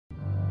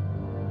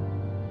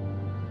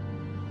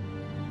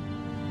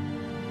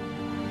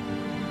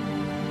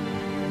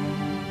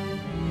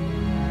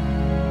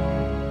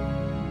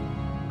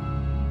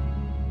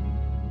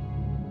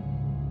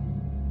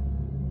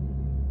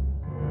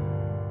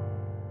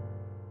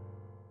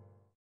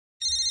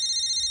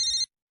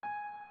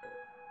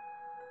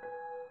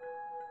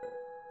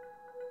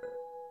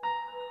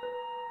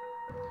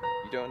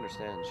You don't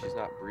understand. She's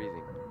not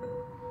breathing.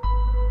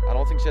 I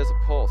don't think she has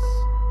a pulse.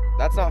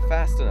 That's not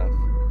fast enough.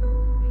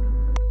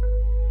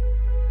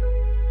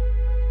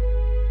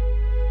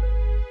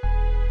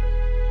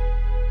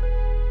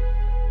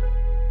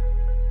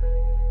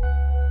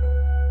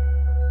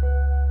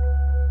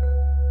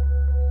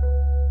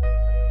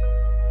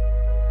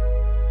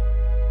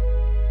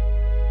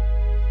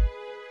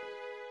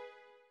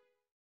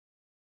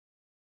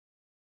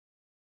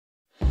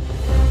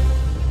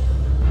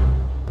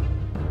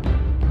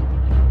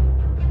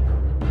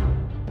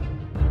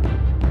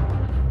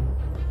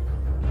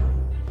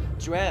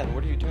 Joanne,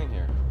 what are you doing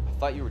here? I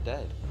thought you were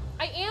dead.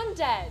 I am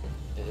dead.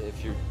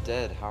 If you're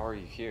dead, how are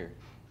you here?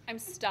 I'm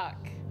stuck.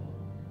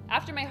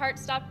 After my heart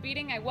stopped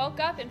beating, I woke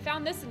up and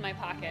found this in my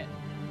pocket.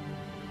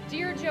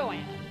 Dear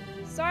Joanne,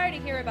 sorry to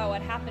hear about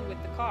what happened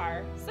with the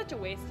car. Such a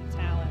waste of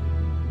talent.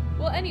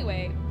 Well,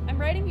 anyway, I'm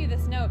writing you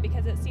this note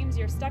because it seems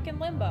you're stuck in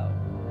limbo.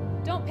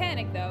 Don't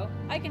panic though,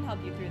 I can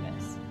help you through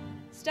this.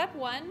 Step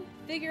 1,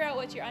 figure out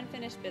what your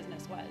unfinished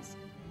business was.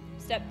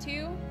 Step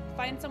 2,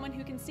 find someone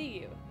who can see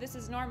you. This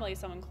is normally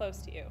someone close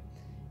to you.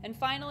 And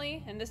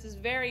finally, and this is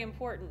very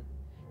important,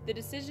 the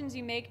decisions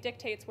you make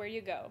dictates where you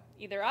go,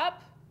 either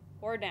up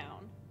or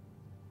down.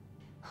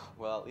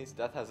 Well, at least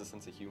Death has a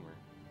sense of humor.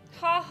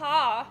 Ha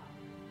ha!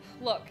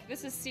 Look,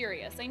 this is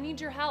serious. I need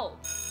your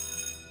help.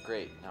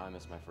 Great, now I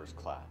missed my first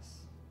class.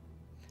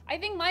 I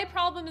think my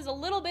problem is a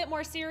little bit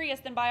more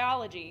serious than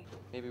biology.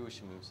 Maybe we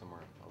should move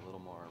somewhere a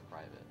little more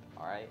private,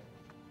 alright?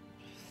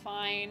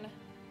 Fine.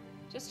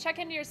 Just check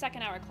into your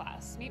second hour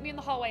class. Meet me in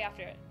the hallway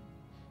after it.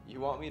 You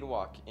want me to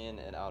walk in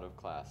and out of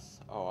class?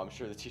 Oh, I'm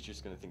sure the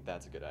teacher's gonna think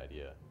that's a good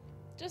idea.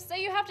 Just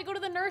say you have to go to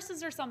the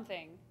nurses or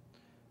something.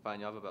 Fine,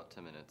 you have about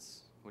 10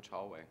 minutes. Which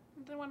hallway?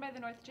 The one by the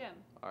North Gym.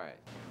 Alright.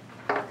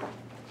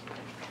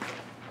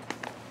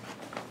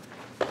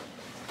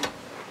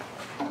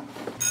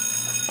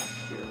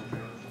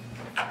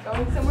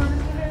 Going somewhere,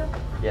 Mr. Hale?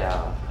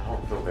 Yeah, I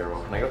don't feel very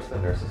well. Can I go to the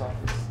nurse's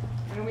office?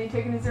 You're gonna be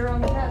taking a 0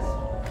 on the test.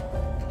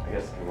 I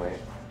guess I can wait.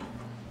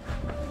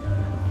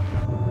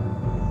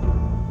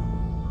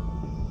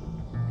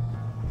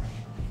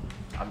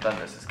 I'm done,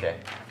 Mrs. K.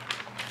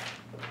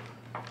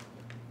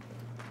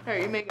 Here,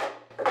 you make it.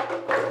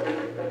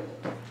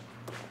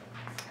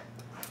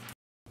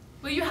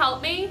 Will you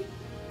help me?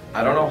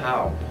 I don't know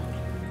how.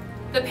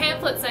 The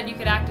pamphlet said you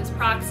could act as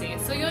proxy,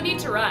 so you'll need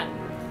to run.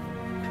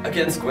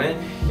 Against Gwen?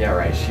 Yeah,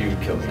 right, she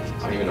would kill me. I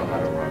don't even know how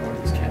to run one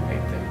of these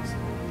campaign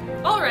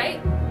things.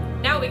 Alright,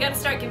 now we gotta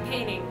start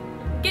campaigning.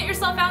 Get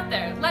yourself out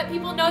there. Let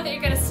people know that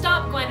you're gonna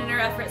stop Gwen in her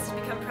efforts to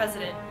become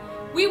president.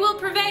 We will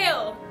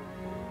prevail!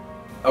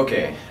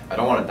 Okay, I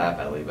don't want it that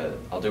badly, but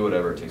I'll do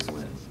whatever it takes to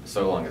win,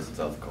 so long as it's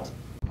ethical.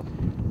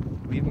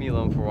 Leave me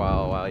alone for a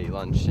while you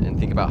lunch and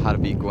think about how to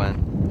beat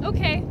Gwen.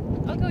 Okay,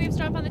 I'll go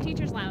eavesdrop on the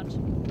teacher's lounge.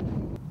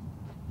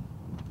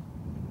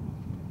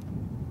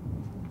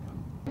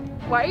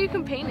 Why are you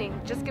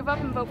campaigning? Just give up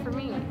and vote for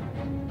me.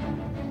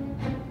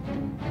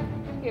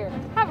 Here,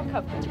 have a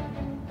cupcake.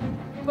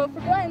 Vote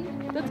for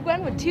Gwen. That's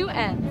Gwen with 2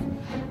 N's.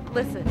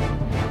 Listen,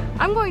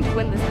 I'm going to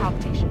win this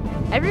competition.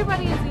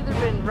 Everybody has either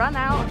been run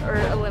out or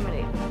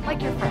eliminated,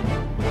 like your friend.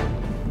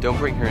 Don't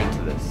bring her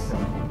into this.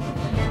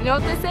 You know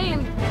what they say,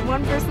 in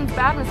one person's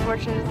bad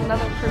misfortune is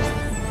another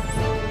person's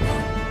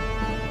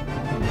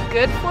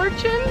good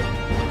fortune?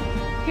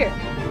 Here,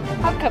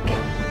 have a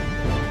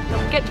cupcake.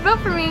 Don't forget to vote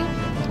for me.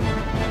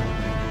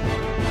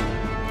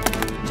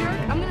 Jerk,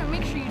 I'm gonna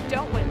make sure you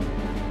don't win.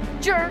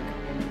 Jerk!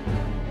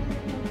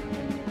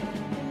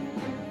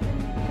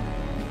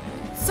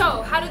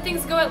 So, how did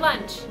things go at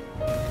lunch?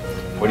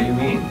 What do you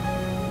mean?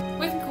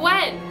 With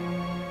Gwen.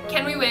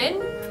 Can we win?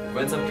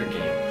 Gwen's upped her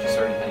game. She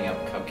started handing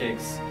out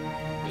cupcakes.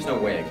 There's no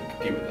way I can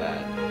compete with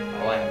that.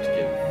 All I have to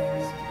give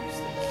is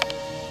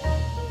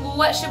useless. Well,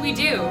 what should we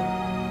do?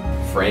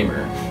 Frame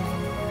her.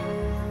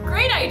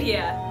 Great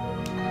idea!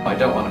 I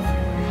don't want to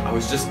frame her. I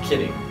was just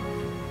kidding.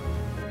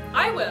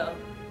 I will.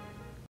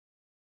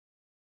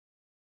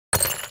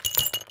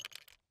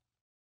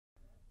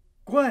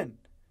 Gwen,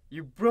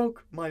 you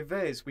broke my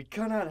vase. We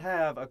cannot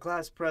have a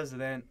class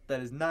president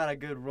that is not a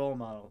good role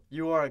model.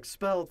 You are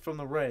expelled from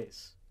the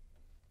race.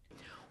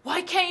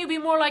 Why can't you be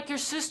more like your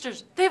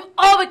sisters? They've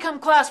all become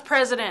class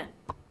president.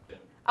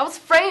 I was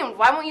framed.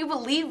 Why won't you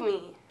believe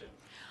me?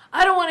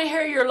 I don't want to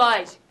hear your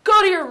lies.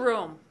 Go to your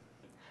room.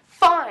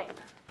 Fine.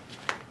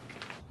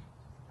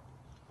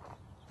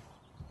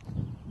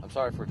 I'm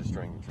sorry for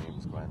destroying your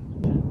dreams,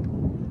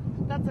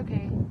 Gwen. That's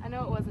okay. I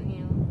know it wasn't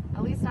you.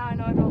 At least now I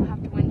know I don't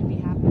have to win to be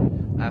happy.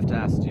 I have to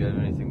ask, do you have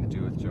anything to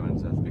do with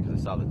Joanne's death? Because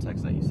I saw the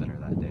text that you sent her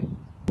that day.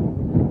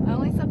 I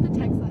only sent the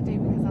text that day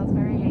because I was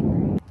very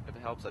angry. If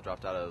it helps, I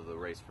dropped out of the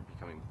race for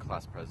becoming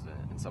class president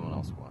and someone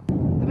else won.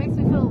 That makes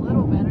me feel a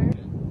little better.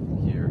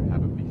 Here,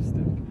 have a beef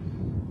stick.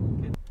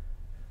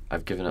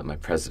 I've given up my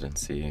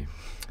presidency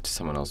to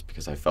someone else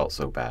because I felt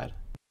so bad.